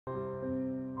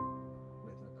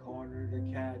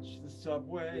catch the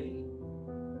subway,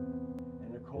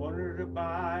 and a corner to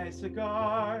buy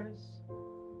cigars,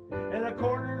 and a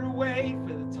corner to wait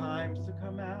for the times to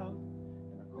come out,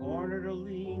 and a corner to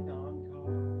lean on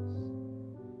cars.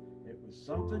 It was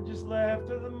something just left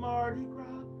of the Mardi Gras,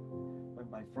 when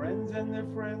my friends and their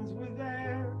friends were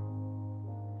there.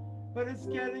 But it's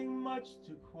getting much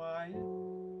too quiet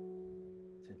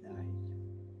tonight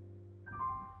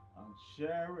on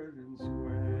Sheridan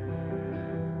Square.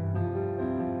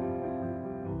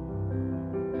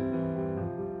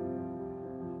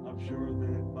 I'm sure that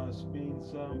it must mean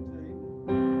something,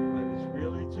 but it's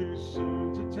really too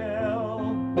soon to tell.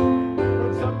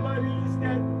 When somebody's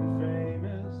getting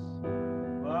famous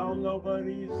while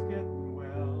nobody's getting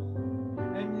well.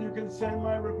 And you can send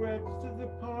my regrets to the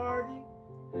party.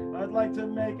 I'd like to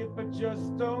make it, but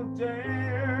just don't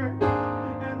dare.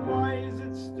 And why is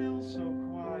it still so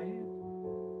quiet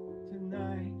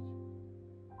tonight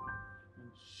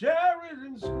in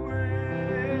Sheridan Square?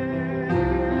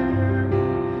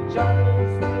 Charlie,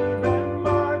 Steve, and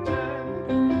Martin,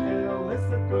 and a list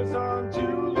that goes on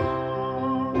too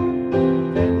long.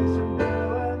 Dennis and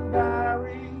Bill and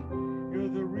Barry, you're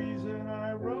the reason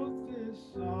I wrote this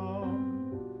song.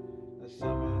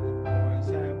 Some of the boys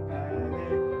have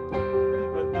panic,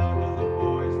 but none of the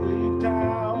boys leave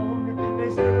town. They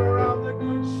sit around the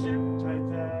good ship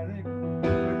Titanic.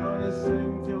 We're gonna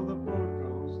sing till the boat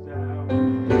goes down.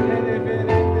 And if it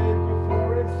ended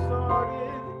before it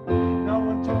started, no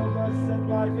one told us that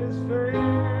life is fair.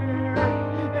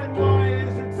 And why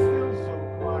is it still so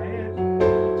quiet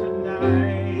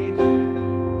tonight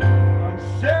on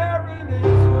Sheridan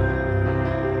Square?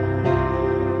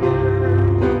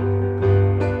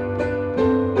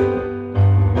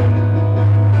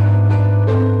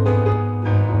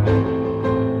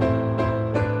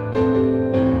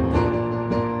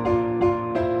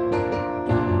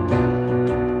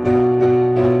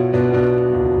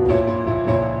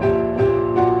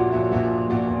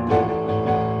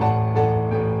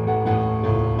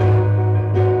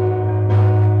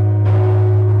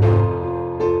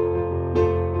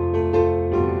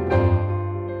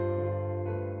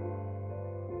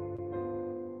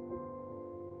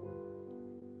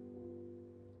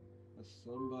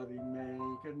 Somebody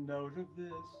make a note of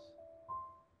this.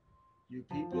 You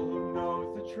people who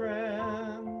know the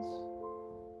trends.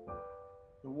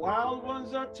 The wild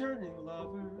ones are turning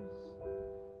lovers.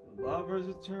 The lovers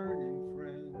are turning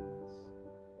friends.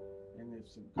 And if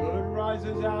some good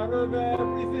rises out of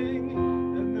everything,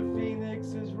 then the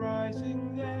phoenix is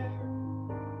rising there.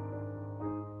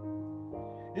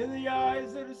 In the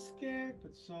eyes that are scared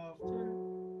but softer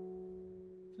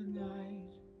tonight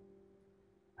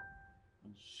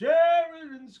on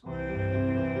Sheridan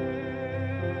Square.